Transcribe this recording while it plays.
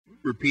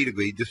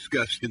repeatedly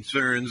discussed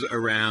concerns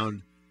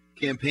around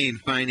campaign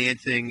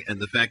financing and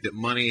the fact that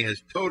money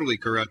has totally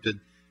corrupted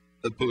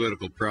the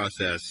political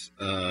process,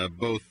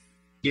 both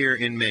here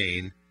in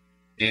Maine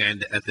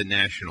and at the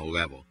national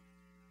level.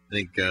 I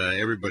think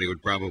everybody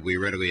would probably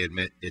readily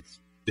admit it's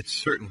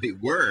certainly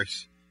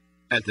worse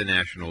at the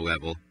national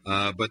level,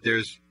 but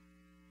there's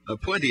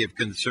plenty of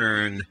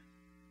concern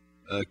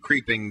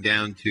creeping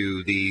down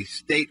to the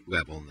state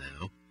level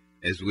now,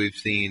 as we've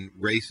seen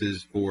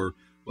races for,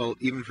 well,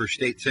 even for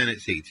state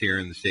Senate seats here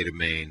in the state of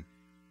Maine,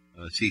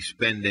 see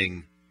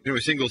spending. A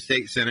single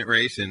state Senate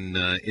race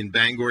in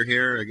Bangor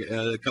here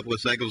a couple of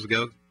cycles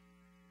ago,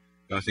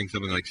 costing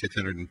something like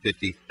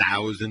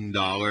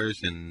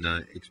 $650,000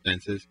 in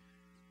expenses.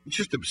 It's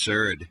just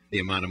absurd, the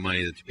amount of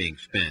money that's being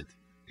spent.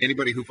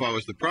 Anybody who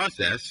follows the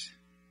process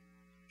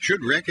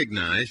should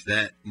recognize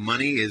that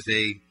money is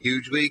a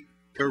hugely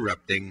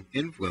corrupting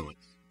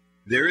influence.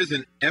 There is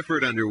an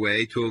effort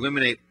underway to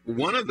eliminate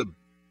one of the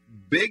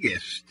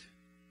biggest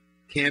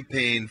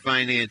campaign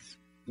finance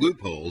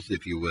loopholes,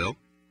 if you will,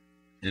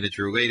 and it's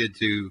related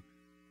to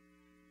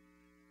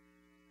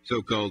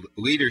so-called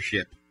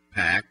leadership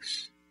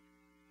PACs.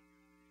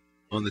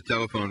 On the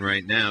telephone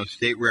right now,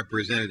 State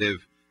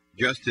Representative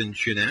Justin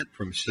Chenette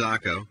from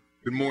Saco.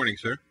 Good morning,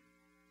 sir.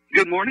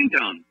 Good morning,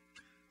 Don.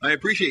 I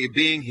appreciate you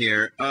being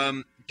here.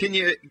 Can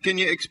you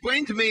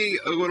explain to me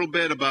a little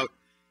bit about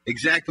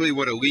exactly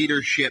what a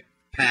leadership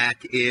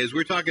PAC is?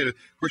 We're talking, of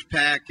course,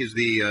 PAC is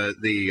the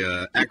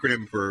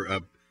acronym for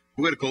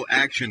Political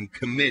Action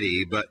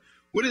Committee, but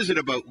what is it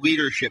about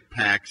leadership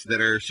PACs that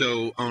are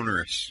so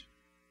onerous?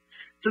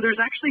 So there's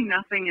actually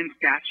nothing in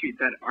statute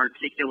that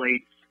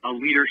articulates a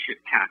leadership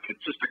PAC.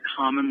 It's just a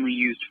commonly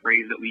used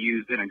phrase that we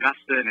use in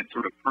Augusta, and it's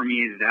sort of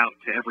permeated out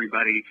to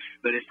everybody.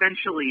 But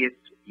essentially,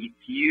 it's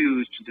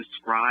used to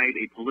describe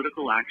a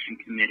political action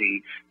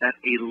committee that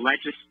a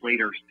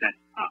legislator sets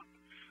up,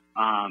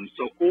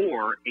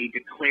 or a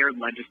declared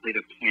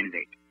legislative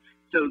candidate.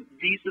 So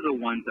these are the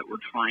ones that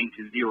we're trying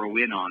to zero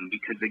in on,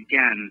 because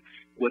again,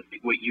 what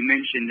you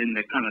mentioned in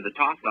the kind of the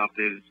toss-off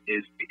is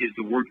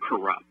the word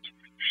corrupt.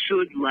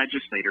 Should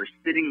legislators,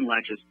 sitting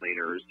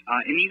legislators,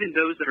 and even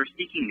those that are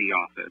seeking the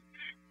office,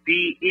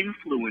 be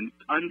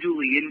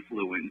unduly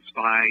influenced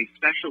by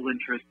special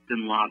interests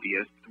and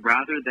lobbyists,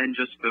 rather than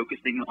just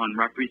focusing on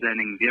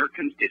representing their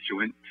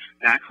constituents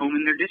back home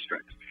in their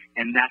districts?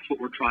 And that's what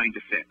we're trying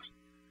to fix.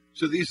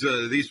 So these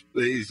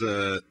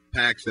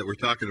PACs that we're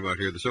talking about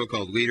here, the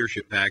so-called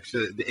leadership PACs,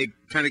 it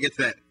kind of gets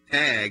that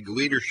tag,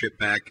 leadership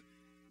PAC,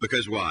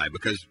 because why?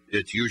 Because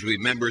it's usually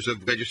members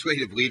of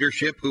legislative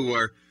leadership who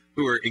are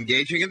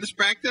engaging in this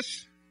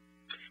practice?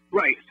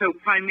 Right. So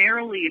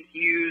primarily it's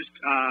used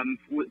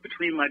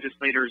between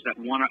legislators that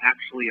want to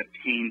actually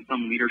obtain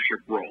some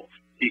leadership role,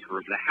 Speaker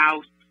of the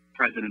House,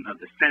 President of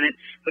the Senate,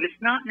 but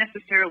it's not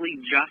necessarily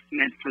just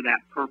meant for that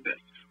purpose.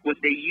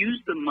 What they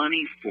use the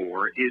money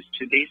for is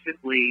to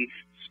basically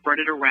spread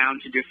it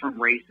around to different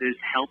races,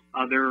 help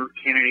other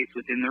candidates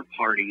within their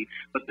party.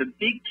 But the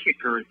big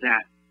kicker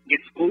that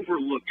gets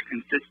overlooked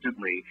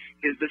consistently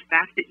is the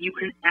fact that you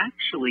can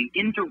actually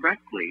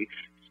indirectly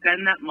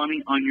spend that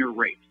money on your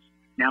race.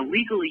 Now,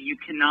 legally, you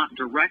cannot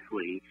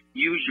directly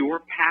use your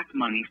PAC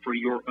money for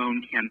your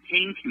own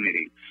campaign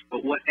committee.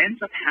 But what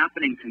ends up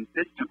happening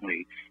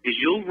consistently is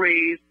you'll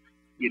raise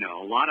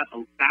a lot of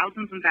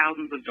thousands and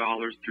thousands of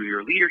dollars through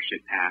your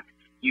leadership PAC.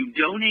 You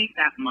donate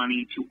that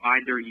money to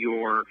either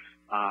your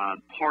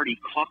party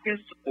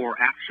caucus or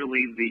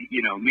actually the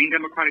Maine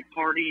Democratic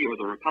Party or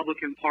the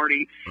Republican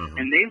Party,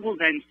 and they will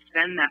then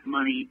spend that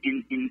money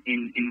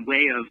in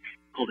way of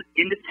called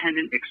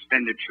independent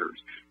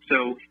expenditures.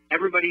 So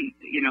everybody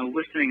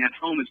listening at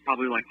home is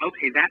probably like,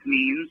 okay, that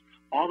means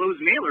all those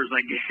mailers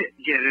I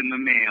get in the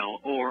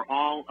mail, or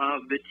all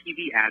of the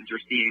TV ads you're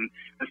seeing,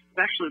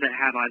 especially that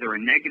have either a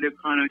negative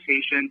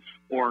connotation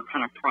or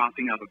kind of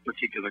propping up a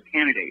particular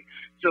candidate.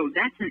 So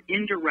that's an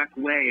indirect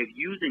way of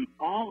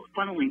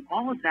funneling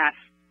all of that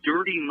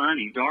dirty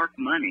money, dark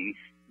money,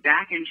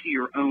 back into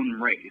your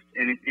own race.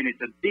 And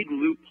it's a big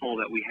loophole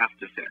that we have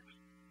to fix.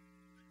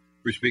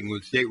 We're speaking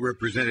with State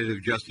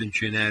Representative Justin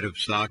Chenette of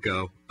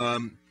Saco.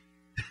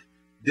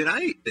 Did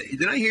I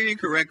hear you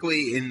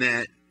correctly in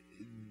that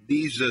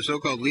these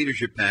so-called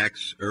leadership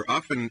PACs are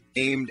often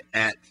aimed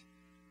at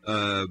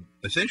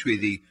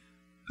essentially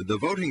the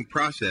voting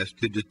process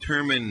to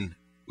determine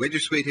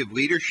legislative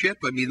leadership?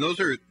 I mean, those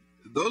are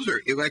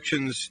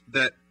elections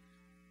that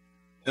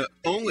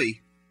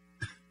only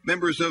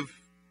members of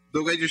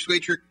the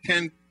legislature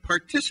can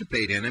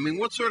participate in. I mean,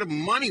 what sort of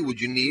money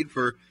would you need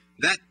for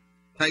that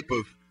type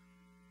of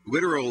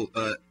literal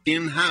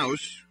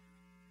in-house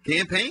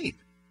campaign?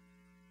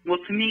 Well,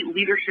 to me,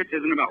 leadership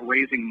isn't about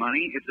raising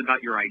money. It's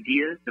about your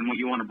ideas and what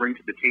you want to bring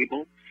to the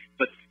table.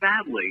 But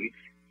sadly,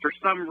 for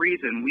some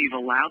reason, we've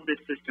allowed this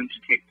system to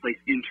take place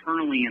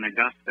internally in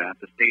Augusta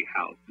at the State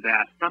House,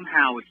 that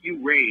somehow if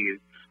you raise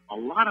a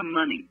lot of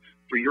money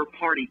for your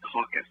party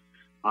caucus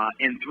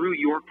and through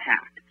your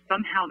PAC,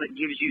 somehow that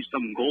gives you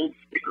some gold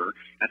sticker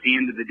at the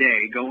end of the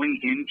day going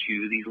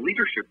into these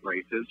leadership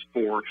races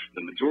for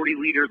the majority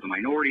leader, the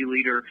minority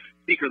leader,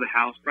 Speaker of the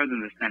House,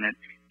 President of the Senate.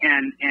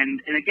 And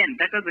again,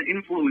 that doesn't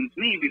influence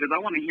me because I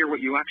want to hear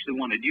what you actually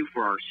want to do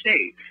for our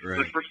state. Right.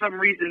 But for some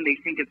reason, they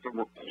think it's a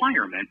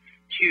requirement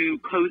to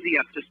cozy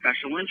up to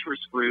special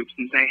interest groups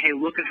and say, hey,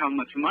 look at how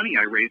much money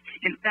I raised.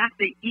 In fact,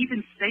 they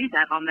even say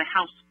that on the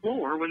House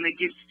floor when they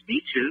give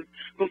speeches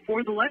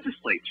before the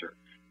legislature.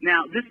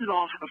 Now, this is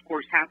all, of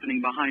course, happening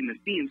behind the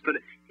scenes, but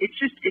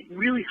it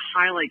really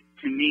highlights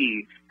to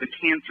me the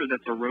cancer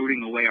that's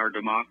eroding away our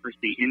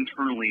democracy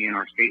internally in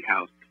our state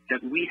house,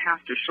 that we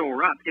have to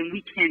shore up, and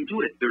we can do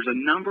it. There's a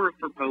number of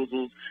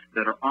proposals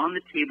that are on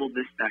the table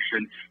this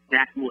session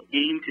that will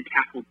aim to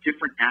tackle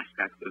different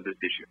aspects of this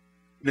issue.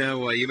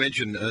 Now, you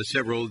mentioned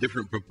several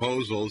different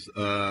proposals,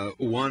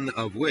 one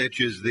of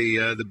which is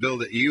the bill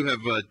that you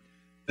have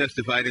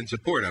testified in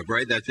support of,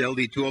 right? That's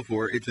LD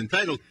 204. It's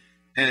entitled,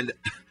 and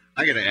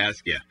I got to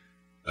ask you,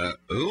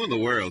 who in the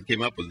world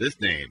came up with this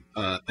name?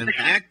 An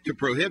act to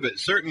prohibit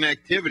certain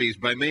activities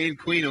by Maine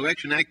Queen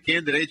Election Act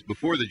candidates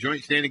before the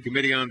Joint Standing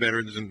Committee on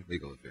Veterans and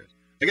Legal Affairs.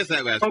 I guess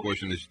that last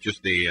portion is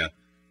just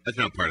that's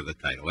not part of the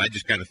title. I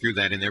just kind of threw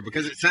that in there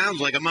because it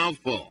sounds like a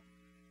mouthful.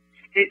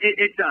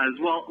 It does.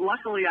 Well,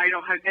 luckily, I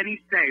don't have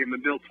any say in the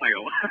bill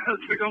title,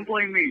 so don't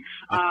blame me.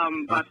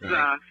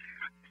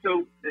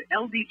 So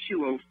LD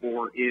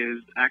 204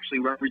 is actually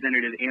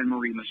Representative Anne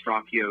Marie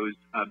Mastracchio's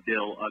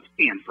bill of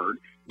Stanford.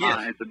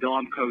 Yes. It's a bill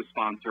I'm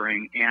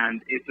co-sponsoring,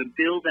 and it's a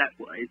bill that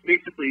is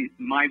basically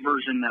my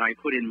version that I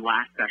put in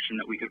last session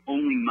that we could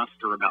only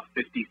muster about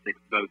 56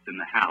 votes in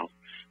the House.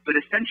 But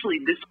essentially,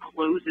 this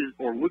closes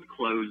or would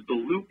close the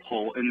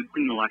loophole in the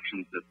clean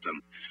election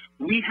system.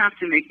 We have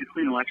to make the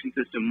clean election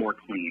system more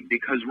clean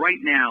because right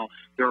now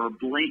there are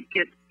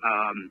blanket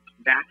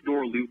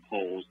backdoor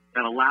loopholes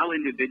that allow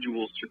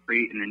individuals to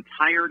create an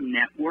entire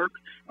network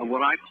of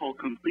what I call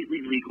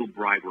completely legal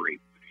bribery.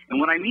 And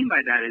what I mean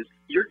by that is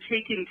you're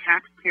taking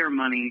taxpayer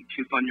money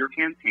to fund your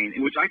campaign,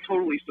 which I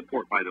totally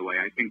support, by the way.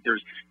 I think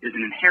there's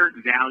an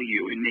inherent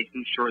value in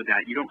making sure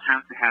that you don't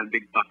have to have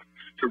big bucks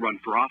to run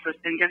for office.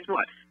 And guess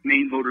what?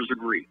 Maine voters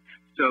agree.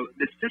 So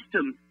the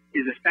system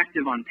is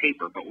effective on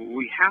paper, but what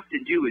we have to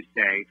do is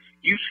say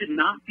you should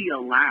not be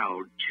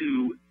allowed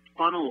to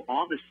funnel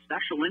all the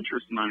special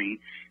interest money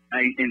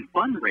and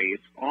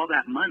fundraise all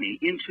that money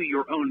into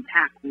your own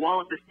PAC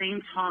while at the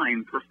same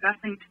time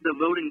professing to the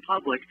voting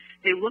public,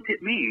 hey, look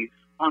at me,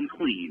 I'm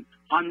clean.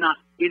 I'm not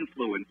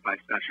influenced by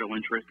special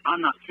interest.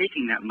 I'm not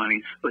taking that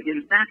money. But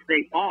in fact,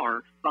 they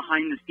are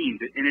behind the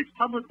scenes. And it's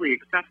publicly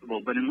accessible,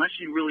 but unless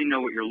you really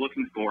know what you're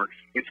looking for,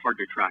 it's hard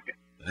to track it.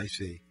 I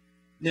see.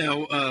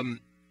 Now,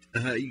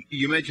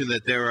 you mentioned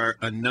that there are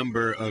a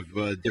number of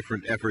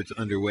different efforts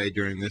underway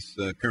during this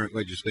current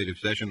legislative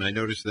session. I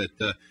noticed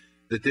that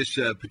this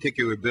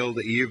particular bill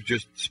that you've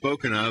just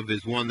spoken of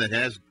is one that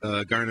has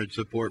garnered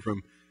support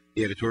from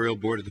the editorial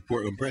board of the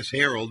Portland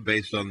Press-Herald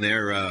based on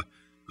their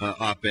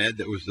op-ed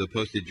that was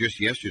posted just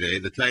yesterday.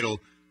 The title,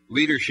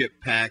 Leadership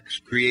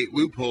PACs Create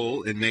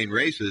Loophole in Maine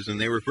Races, and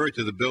they refer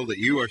to the bill that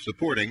you are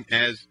supporting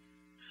as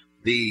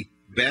the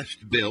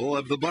best bill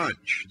of the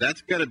bunch.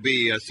 That's got to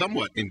be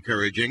somewhat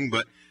encouraging,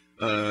 but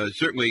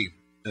certainly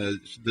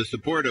the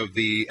support of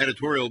the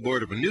editorial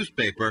board of a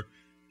newspaper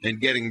and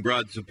getting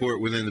broad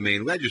support within the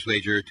Maine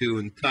legislature are two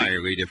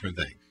entirely different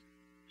things.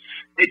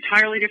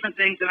 Entirely different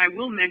things, and I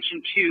will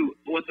mention, too,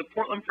 what the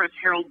Portland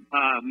Press-Herald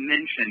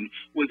mentioned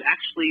was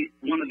actually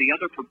one of the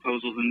other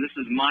proposals, and this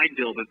is my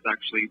bill that's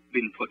actually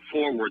been put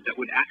forward, that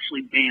would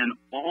actually ban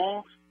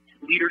all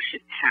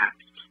leadership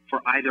PACs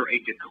for either a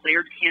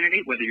declared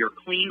candidate, whether you're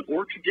clean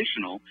or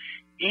traditional,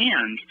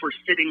 and for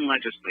sitting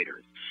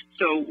legislators.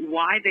 So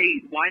why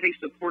they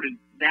supported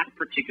that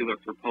particular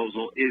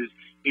proposal is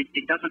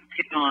it doesn't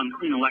pick on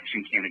clean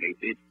election candidates.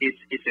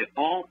 It's an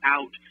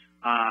all-out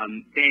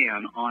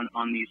ban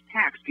on these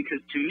PACs because,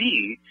 to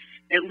me,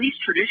 at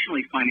least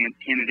traditionally financed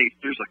candidates,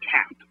 there's a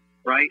cap,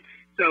 right?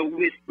 So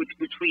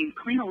between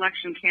clean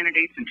election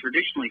candidates and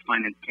traditionally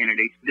financed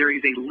candidates, there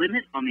is a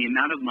limit on the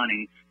amount of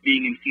money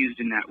being infused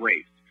in that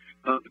race.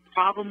 The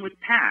problem with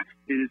PACs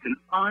is it's an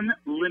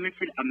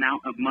unlimited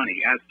amount of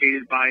money, as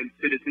stated by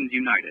Citizens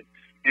United.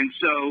 And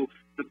so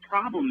the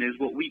problem is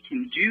what we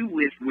can do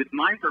with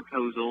my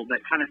proposal that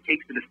kind of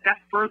takes it a step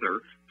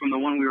further from the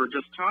one we were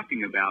just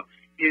talking about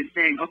is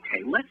saying,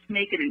 okay, let's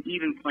make it an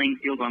even playing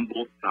field on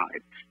both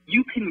sides.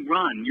 You can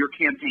run your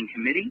campaign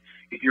committee.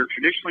 If you're a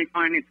traditionally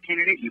financed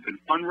candidate, you can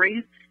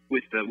fundraise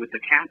with the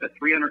cap at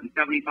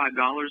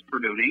 $375 per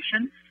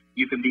donation.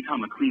 You can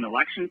become a clean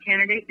election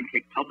candidate and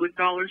take public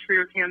dollars for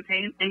your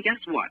campaign. And guess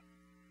what?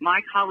 My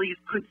colleagues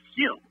could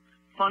still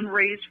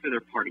fundraise for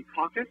their party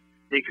caucus.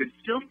 They could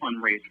still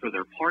fundraise for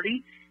their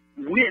party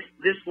with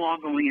this law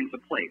going into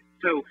place.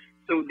 So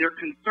they're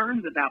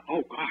concerned about,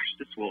 oh gosh,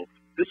 this will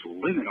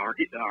limit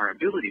our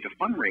ability to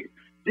fundraise.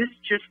 This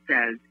just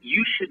says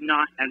you should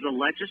not, as a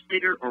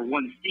legislator or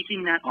one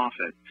seeking that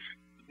office,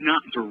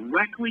 not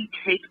directly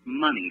take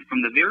money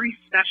from the very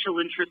special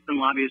interests and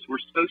lobbyists we're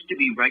supposed to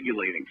be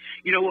regulating.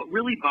 You know, what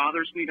really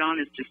bothers me, Don,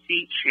 is to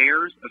see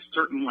chairs of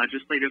certain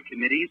legislative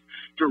committees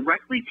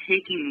directly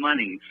taking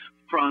money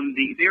from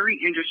the very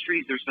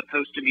industries they're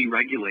supposed to be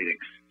regulating.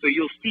 So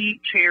you'll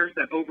see chairs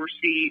that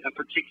oversee a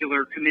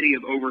particular committee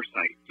of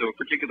oversight, so a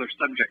particular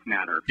subject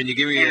matter. Can you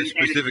give me a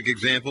specific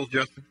example,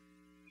 Justin?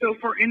 So,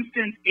 for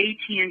instance,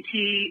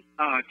 AT&T,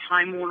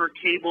 Time Warner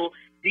Cable,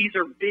 these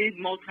are big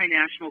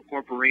multinational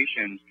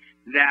corporations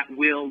that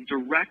will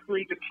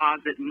directly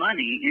deposit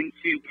money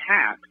into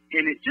PAC,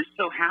 and it just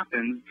so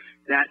happens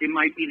that it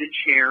might be the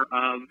chair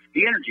of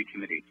the Energy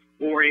Committee,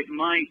 or it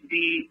might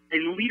be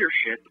in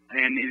leadership,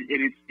 and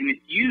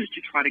it's used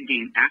to try to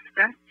gain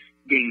access,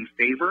 gain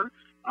favor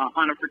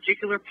on a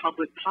particular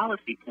public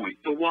policy point.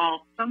 So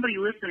while somebody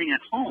listening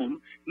at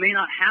home may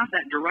not have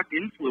that direct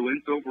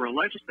influence over a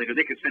legislator,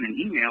 they could send an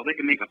email, they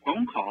can make a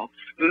phone call,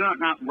 but they're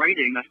not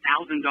writing a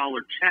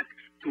 $1,000 check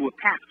to a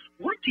PAC.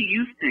 What do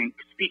you think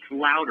speaks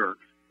louder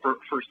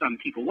for some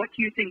people? What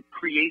do you think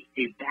creates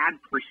a bad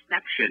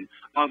perception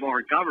of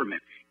our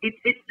government?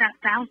 It's that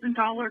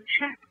 $1,000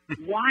 check.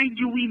 Why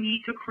do we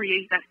need to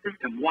create that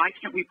system? Why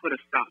can't we put a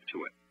stop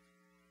to it?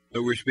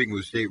 We're speaking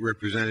with State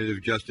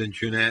Representative Justin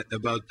Chenette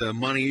about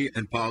money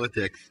and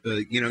politics.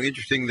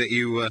 Interesting that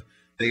you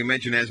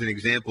mentioned as an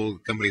example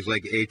companies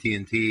like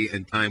AT&T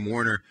and Time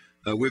Warner.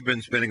 We've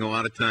been spending a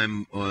lot of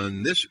time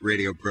on this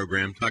radio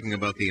program talking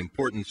about the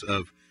importance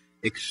of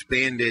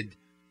expanded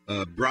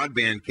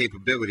broadband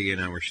capability in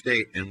our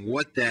state and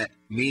what that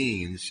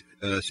means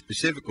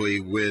specifically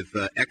with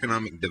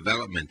economic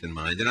development in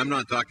mind. And I'm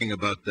not talking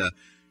about a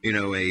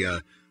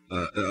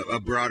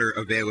broader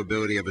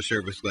availability of a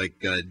service like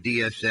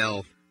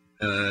DSL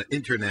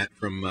internet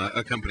from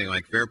a company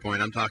like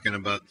Fairpoint. I'm talking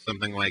about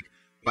something like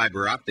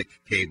fiber optic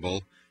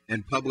cable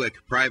and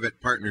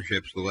public-private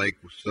partnerships, the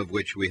likes of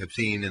which we have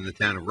seen in the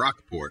town of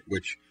Rockport,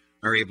 which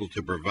are able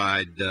to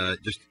provide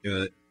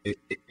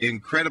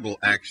incredible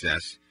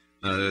access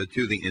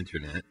to the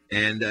internet.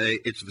 And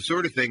it's the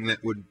sort of thing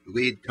that would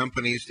lead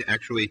companies to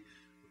actually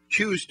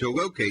choose to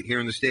locate here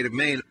in the state of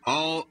Maine,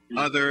 all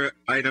other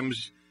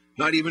items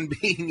not even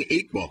being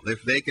equal.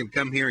 If they can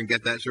come here and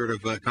get that sort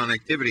of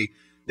connectivity,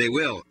 they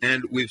will.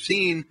 And we've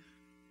seen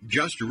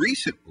just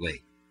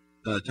recently,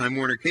 Time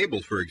Warner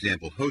Cable, for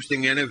example,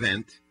 hosting an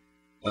event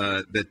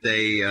that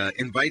they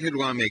invited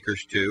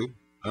lawmakers to,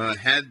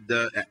 had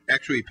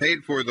actually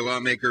paid for the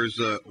lawmakers'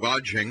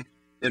 lodging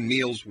and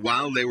meals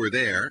while they were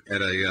there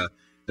at a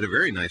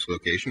very nice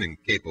location in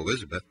Cape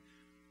Elizabeth,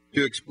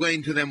 to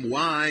explain to them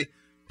why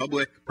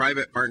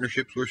public-private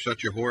partnerships were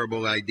such a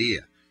horrible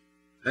idea.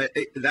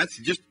 That's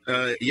just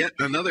yet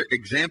another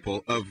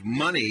example of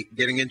money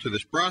getting into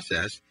this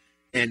process,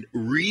 and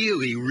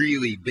really,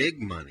 really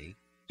big money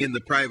in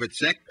the private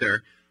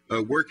sector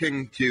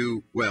working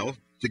to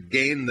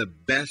gain the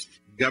best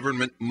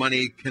government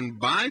money can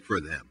buy for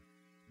them.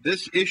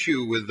 This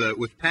issue with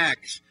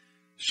PACs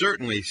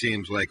certainly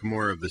seems like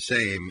more of the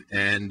same,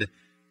 and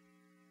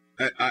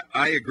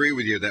I agree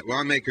with you that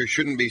lawmakers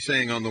shouldn't be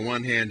saying on the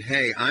one hand,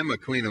 hey, I'm a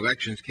clean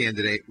elections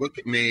candidate. Look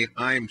at me.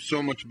 I'm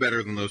so much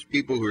better than those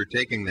people who are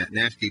taking that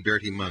nasty,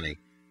 dirty money.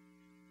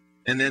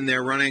 And then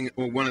they're running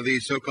one of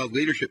these so-called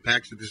leadership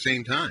PACs at the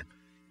same time.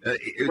 Right.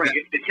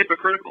 It's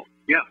hypocritical.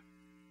 Yeah,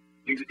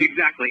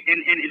 exactly.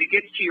 And it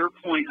gets to your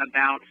point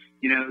about,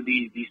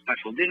 the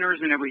special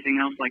dinners and everything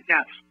else like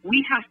that.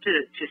 We have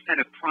to set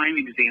a prime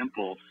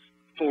example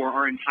for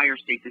our entire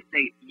state to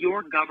say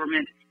your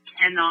government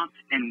cannot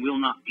and will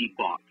not be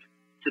bought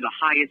to the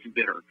highest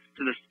bidder,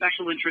 to the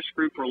special interest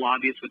group or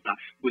lobbyists with the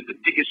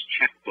biggest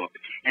checkbook.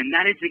 And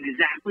that is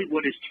exactly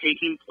what is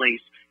taking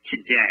place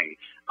today.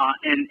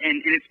 And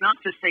it's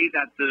not to say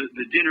that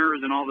the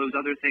dinners and all those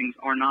other things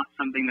are not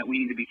something that we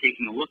need to be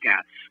taking a look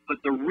at,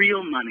 but the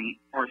real money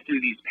are through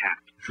these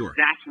PACs. Sure.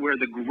 That's where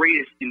the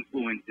greatest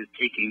influence is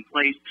taking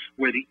place,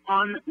 where the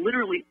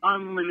literally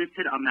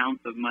unlimited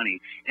amounts of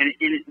money, and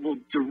it will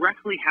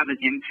directly have an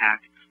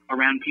impact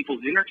around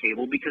people's dinner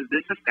table, because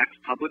this affects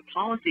public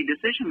policy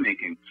decision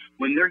making.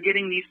 When they're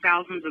getting these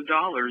thousands of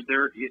dollars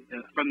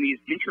from these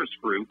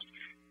interest groups,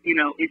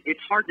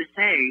 it's hard to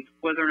say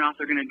whether or not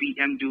they're going to be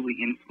unduly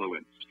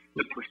influenced.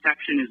 The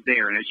perception is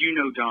there, and as you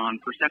know, Don,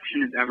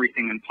 perception is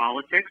everything in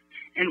politics,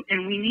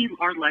 and we need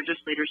our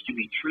legislators to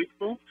be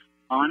truthful,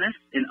 honest,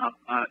 and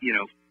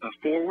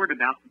forward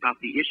about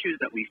the issues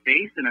that we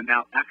face, and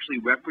about actually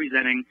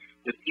representing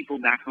the people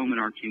back home in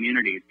our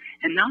communities,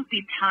 and not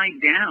be tied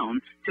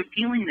down to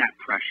feeling that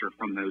pressure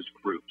from those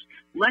groups.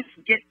 Let's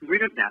get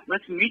rid of that.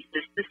 Let's make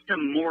the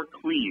system more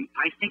clean.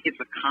 I think it's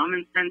a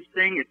common sense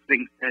thing.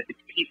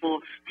 It's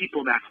people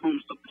back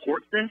home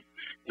support this.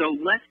 So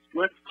let's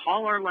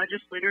call our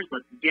legislators.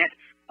 Let's get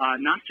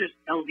not just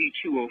LD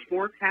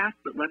 204 passed,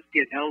 but let's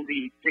get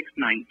LD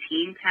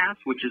 619 passed,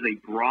 which is a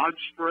broad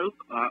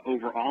stroke a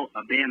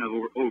ban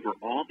over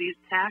all these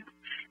PACs.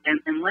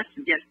 And let's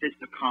get this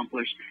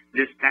accomplished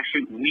this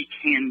session. We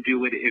can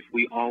do it if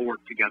we all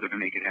work together to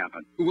make it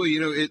happen. Well,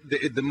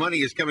 the money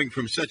is coming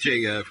from such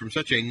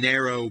a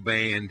narrow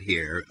band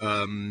here.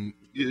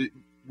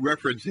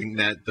 referencing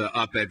that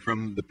op-ed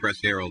from the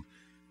Press Herald,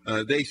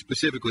 they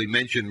specifically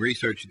mentioned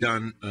research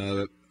done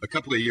a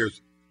couple of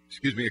years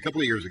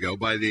ago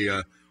by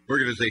the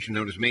organization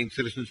known as Maine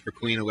Citizens for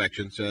Clean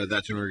Elections.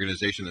 That's an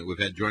organization that we've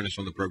had join us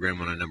on the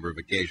program on a number of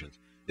occasions.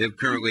 They've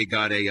currently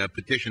got a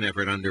petition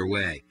effort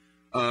underway.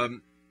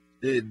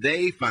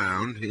 They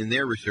found in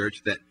their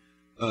research that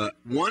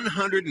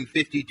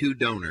 152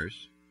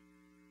 donors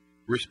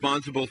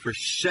responsible for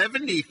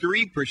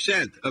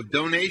 73% of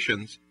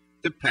donations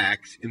to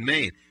PACs in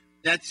Maine.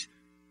 That's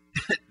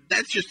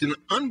just an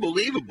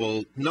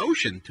unbelievable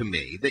notion to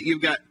me, that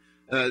you've got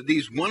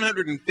these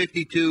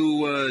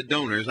 152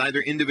 donors, either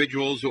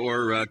individuals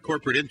or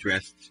corporate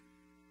interests,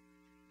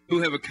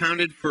 who have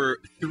accounted for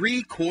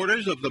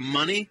 3/4 of the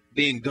money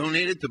being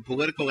donated to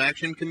political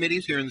action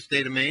committees here in the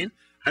state of Maine.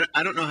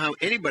 I don't know how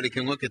anybody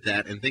can look at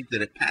that and think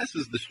that it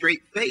passes the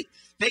straight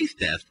face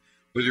test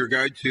with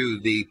regard to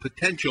the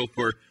potential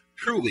for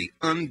truly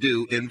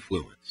undue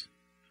influence.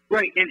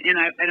 Right, and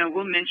I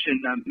will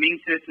mention Maine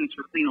Citizens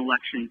for Clean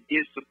Elections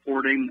is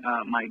supporting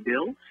my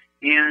bill.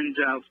 And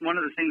one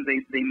of the things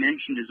they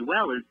mentioned as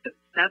well is that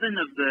 7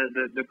 of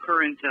the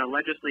current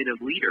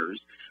legislative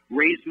leaders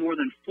raised more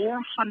than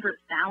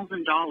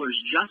 $400,000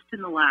 just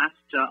in the last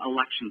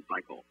election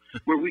cycle,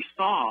 where we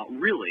saw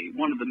really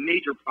one of the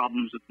major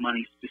problems with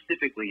money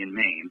specifically in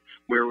Maine,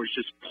 where it was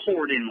just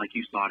poured in, like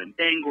you saw it in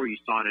Bangor, you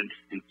saw it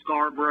in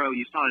Scarborough,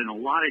 you saw it in a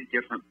lot of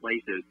different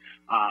places,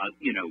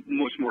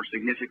 much more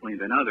significantly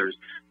than others.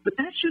 But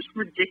that's just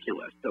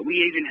ridiculous that we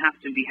even have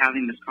to be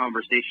having this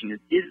conversation.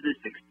 Is this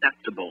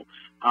acceptable?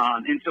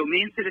 And so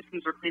Maine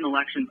Citizens for Clean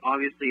Elections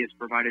obviously has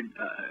provided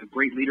a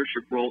great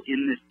leadership role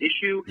in this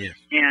issue. Yes.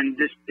 And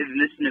this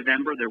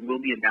November there will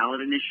be a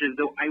ballot initiative,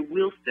 though I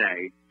will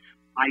say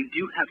I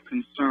do have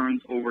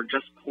concerns over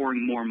just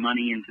pouring more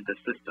money into the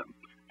system.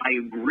 I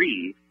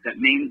agree that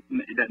Maine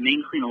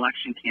clean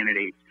election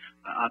candidates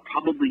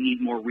probably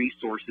need more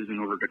resources in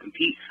order to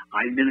compete.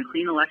 I've been a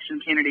clean election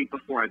candidate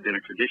before. I've been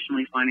a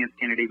traditionally financed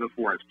candidate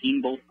before. I've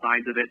seen both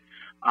sides of it.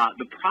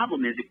 The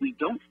problem is if we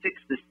don't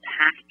fix this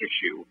PAC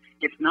issue,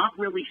 it's not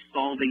really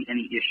solving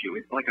any issue.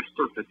 It's like a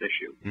surface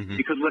issue. Mm-hmm.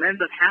 Because what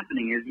ends up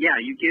happening is,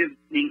 you give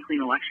Maine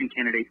clean election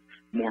candidates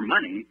more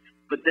money,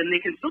 but then they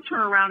can still turn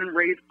around and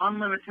raise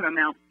unlimited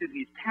amounts to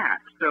these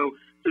PACs. So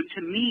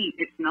to me,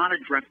 it's not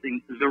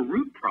addressing the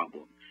root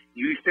problem.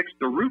 You fix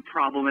the root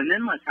problem, and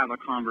then let's have a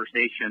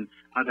conversation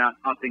about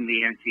upping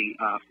the ante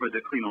for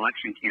the clean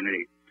election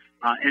candidates.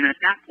 And at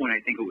that point, I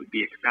think it would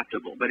be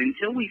acceptable. But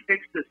until we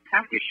fix this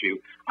PAC issue,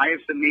 I have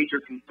some major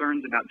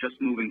concerns about just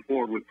moving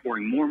forward with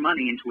pouring more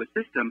money into a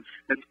system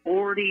that's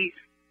already,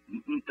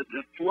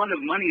 the flood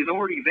of money is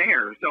already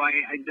there. So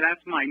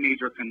that's my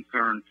major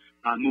concern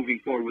moving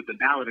forward with the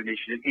ballot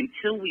initiative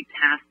until we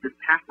pass this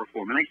PAC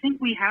reform. And I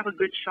think we have a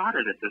good shot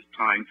at it this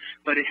time,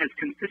 but it has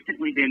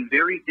consistently been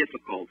very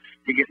difficult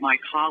to get my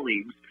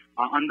colleagues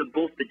on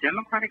both the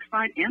Democratic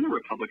side and the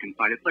Republican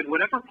side. It's like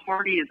whatever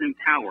party is in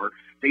power,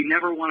 they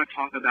never want to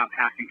talk about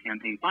PAC and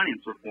campaign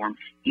finance reform,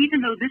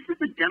 even though this is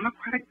a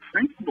Democratic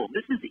principle.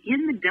 This is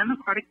in the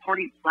Democratic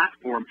Party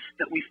platform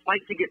that we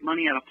fight to get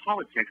money out of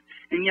politics.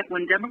 And yet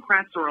when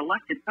Democrats are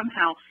elected,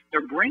 somehow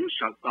their brain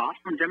shuts off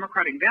from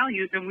Democratic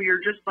values, and we are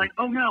just like,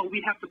 oh, no,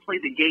 we have to play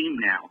the game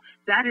now.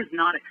 That is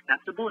not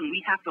acceptable, and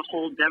we have to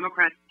hold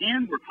Democrats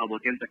and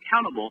Republicans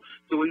accountable.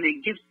 So when they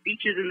give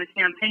speeches in the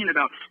campaign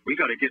about we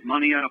got to get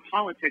money out of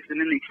politics, and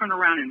then they turn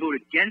around and vote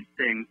against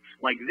things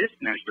like this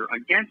measure,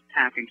 against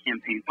PAC and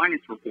campaign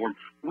finance reform,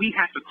 we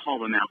have to call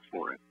them out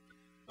for it.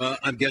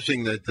 I'm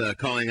guessing that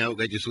calling out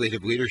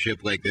legislative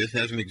leadership like this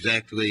hasn't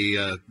exactly,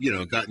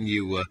 gotten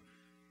you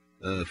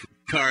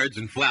cards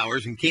and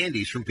flowers and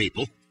candies from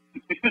people.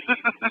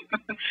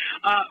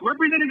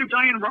 Representative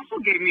Diane Russell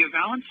gave me a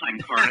Valentine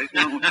card. I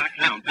don't know if that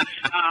counts.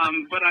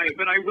 But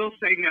I will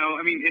say no.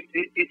 I mean,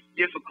 it's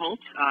difficult.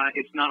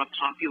 It's not a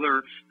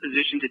popular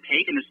position to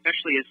take, and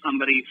especially as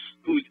somebody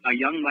who's a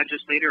young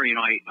legislator.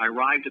 I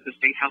arrived at the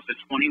State House at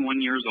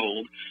 21 years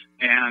old,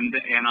 and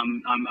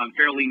I'm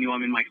fairly new.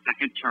 I'm in my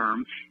second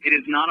term. It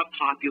is not a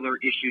popular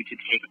issue to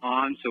take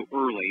on so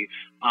early.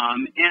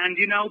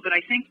 But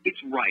I think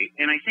it's right,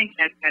 and I think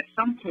at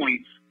some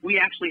point we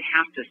actually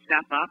have to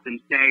step up and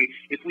say,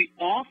 if we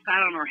all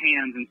sat on our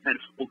hands and said,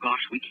 well,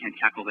 gosh, we can't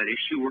tackle that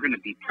issue, we're going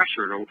to be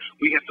pressured, or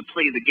we have to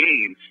play the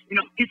game.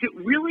 Does it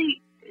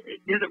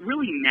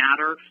really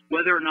matter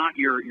whether or not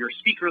you're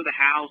Speaker of the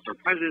House or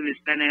President of the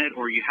Senate,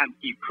 or you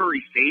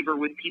curry favor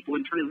with people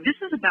internally?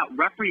 This is about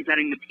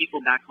representing the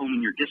people back home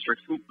in your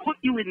districts who put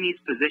you in these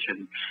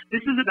positions.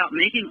 This is about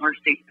making our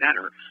state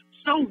better.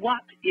 So what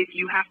if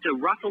you have to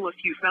ruffle a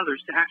few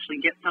feathers to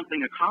actually get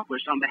something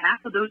accomplished on behalf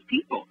of those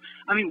people?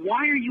 I mean,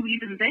 why are you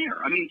even there?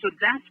 So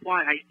that's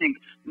why I think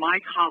my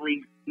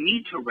colleagues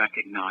need to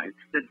recognize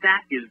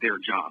that is their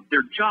job.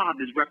 Their job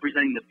is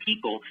representing the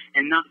people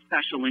and not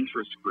special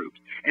interest groups.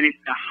 And it's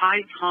a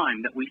high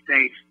time that we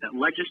say that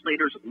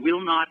legislators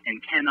will not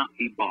and cannot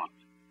be bought.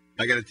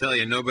 I got to tell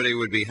you, nobody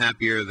would be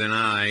happier than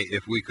I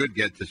if we could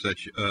get to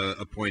such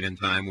a point in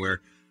time where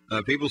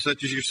people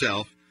such as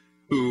yourself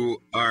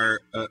who are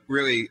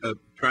really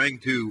trying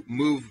to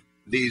move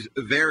these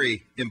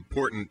very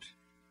important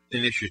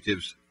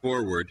initiatives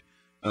forward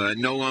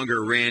no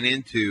longer ran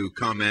into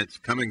comments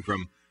coming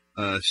from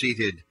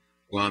seated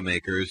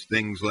lawmakers,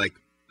 things like,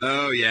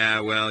 "Oh yeah,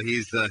 well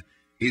he's the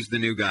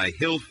new guy.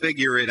 He'll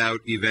figure it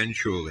out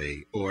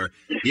eventually," or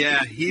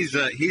 "Yeah, he's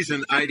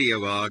an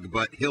ideologue,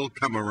 but he'll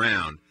come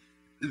around."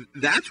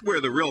 That's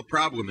where the real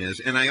problem is,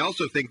 and I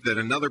also think that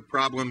another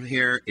problem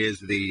here is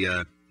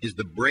the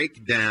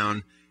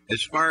breakdown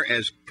as far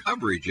as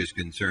coverage is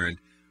concerned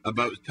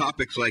about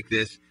topics like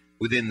this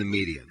within the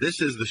media.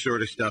 This is the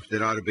sort of stuff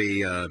that ought to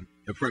be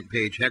front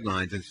page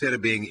headlines instead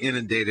of being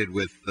inundated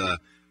with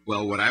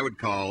what I would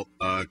call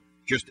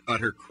just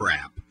utter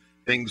crap.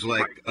 Things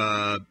like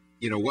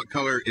what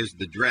color is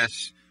the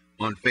dress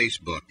on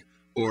Facebook,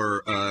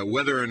 or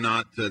whether or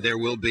not there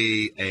will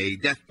be a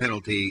death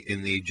penalty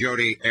in the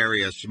Jodi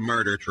Arias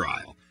murder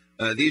trial.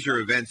 These are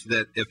events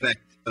that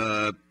affect,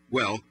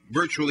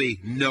 virtually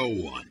no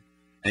one,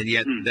 and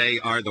yet they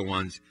are the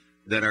ones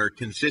that are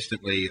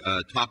consistently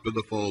top of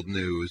the fold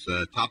news,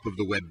 top of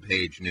the web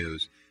page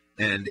news.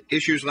 And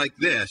issues like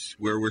this,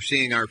 where we're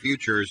seeing our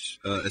futures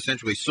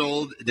essentially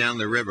sold down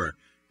the river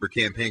for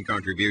campaign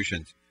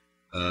contributions,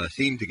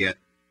 seem to get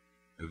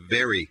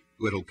very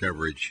little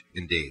coverage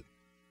indeed.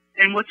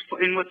 And what's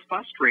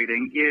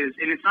frustrating is,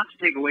 and it's not to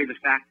take away the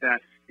fact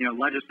that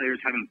legislators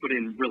haven't put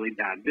in really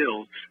bad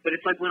bills, but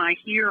it's like when I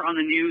hear on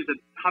the news of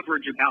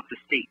coverage about the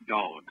state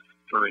dog,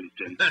 for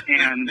instance,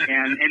 and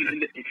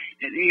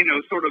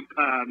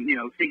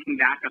thinking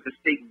back at the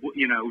state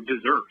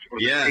dessert or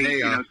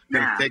the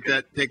state,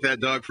 take that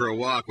dog for a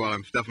walk while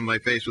I'm stuffing my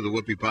face with a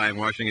whoopie pie and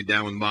washing it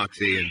down with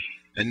Moxie,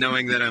 and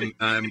knowing that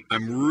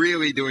I'm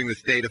really doing the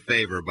state a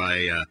favor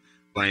by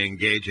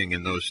engaging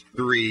in those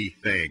three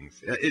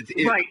things.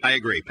 Right. I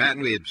agree.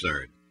 Patently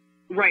absurd.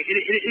 Right.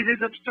 It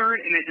is absurd,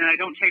 and I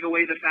don't take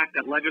away the fact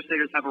that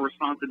legislators have a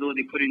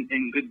responsibility to put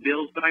in good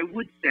bills, but I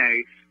would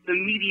say the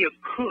media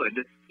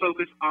could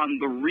focus on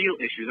the real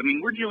issues. I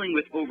mean, we're dealing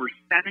with over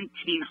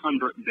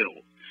 1,700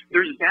 bills.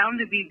 There's bound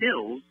to be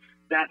bills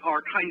that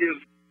are kind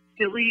of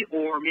silly,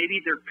 or maybe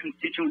they're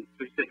constituent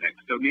specific.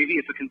 So maybe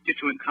if a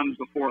constituent comes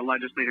before a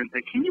legislator and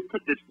say, "Can you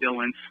put this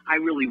bill in? I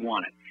really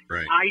want it."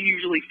 Right. I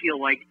usually feel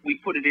like we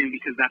put it in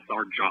because that's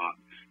our job,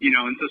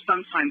 and so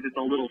sometimes it's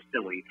a little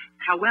silly.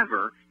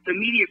 However, the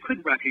media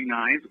could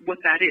recognize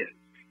what that is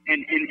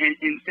and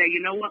say,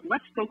 you know what,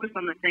 let's focus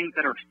on the things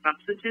that are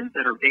substantive,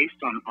 that are based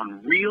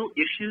on real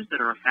issues that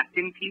are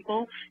affecting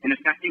people and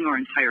affecting our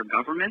entire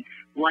government,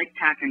 like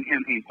PAC and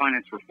campaign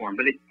finance reform.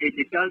 But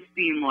it does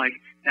seem like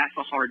that's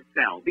a hard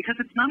sell because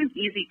it's not an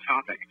easy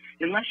topic.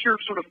 Unless you're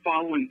sort of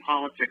following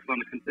politics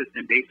on a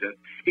consistent basis,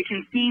 it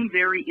can seem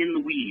very in the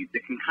weeds.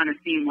 It can kind of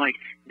seem like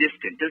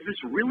distant. Does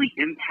this really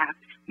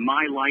impact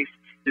my life?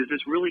 Does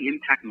this really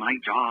impact my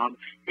job?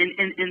 And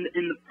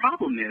the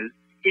problem is,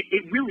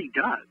 it really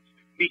does,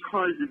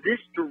 because this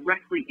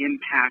directly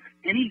impacts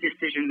any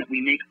decision that we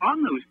make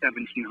on those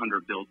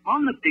 1,700 bills,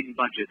 on the big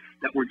budget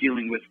that we're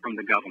dealing with from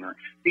the governor,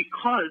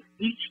 because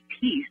each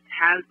piece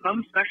has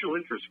some special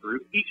interest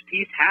group. Each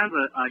piece has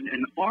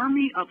an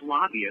army of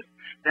lobbyists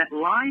that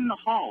line the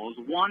halls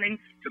wanting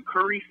to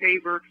curry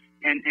favor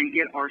and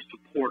get our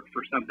support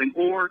for something,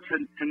 or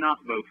to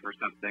not vote for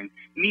something.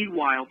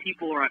 Meanwhile,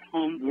 people are at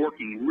home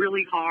working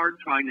really hard,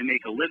 trying to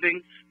make a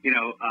living,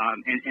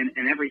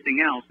 and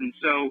everything else. And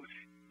so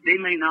they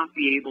may not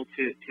be able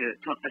to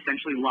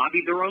essentially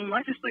lobby their own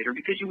legislator,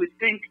 because you would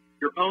think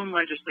your own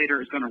legislator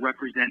is going to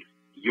represent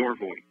your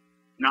voice,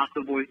 not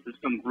the voice of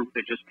some group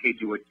that just paid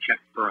you a check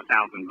for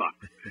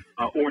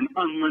 $1,000 or an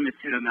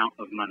unlimited amount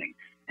of money.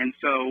 And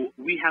so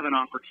we have an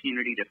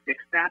opportunity to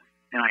fix that.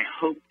 And I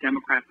hope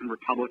Democrats and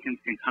Republicans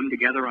can come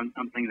together on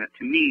something that,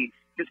 to me,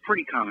 is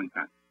pretty common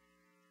sense.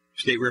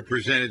 State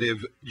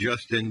Representative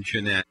Justin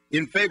Chenette.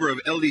 In favor of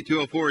LD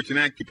 204, it's an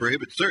act to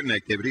prohibit certain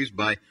activities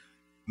by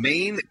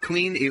Maine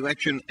Clean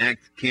Election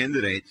Act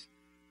candidates.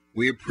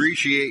 We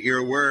appreciate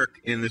your work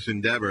in this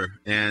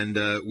endeavor and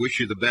wish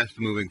you the best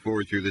moving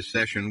forward through this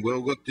session. We'll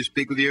look to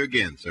speak with you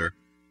again, sir.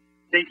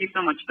 Thank you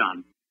so much,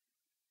 Don.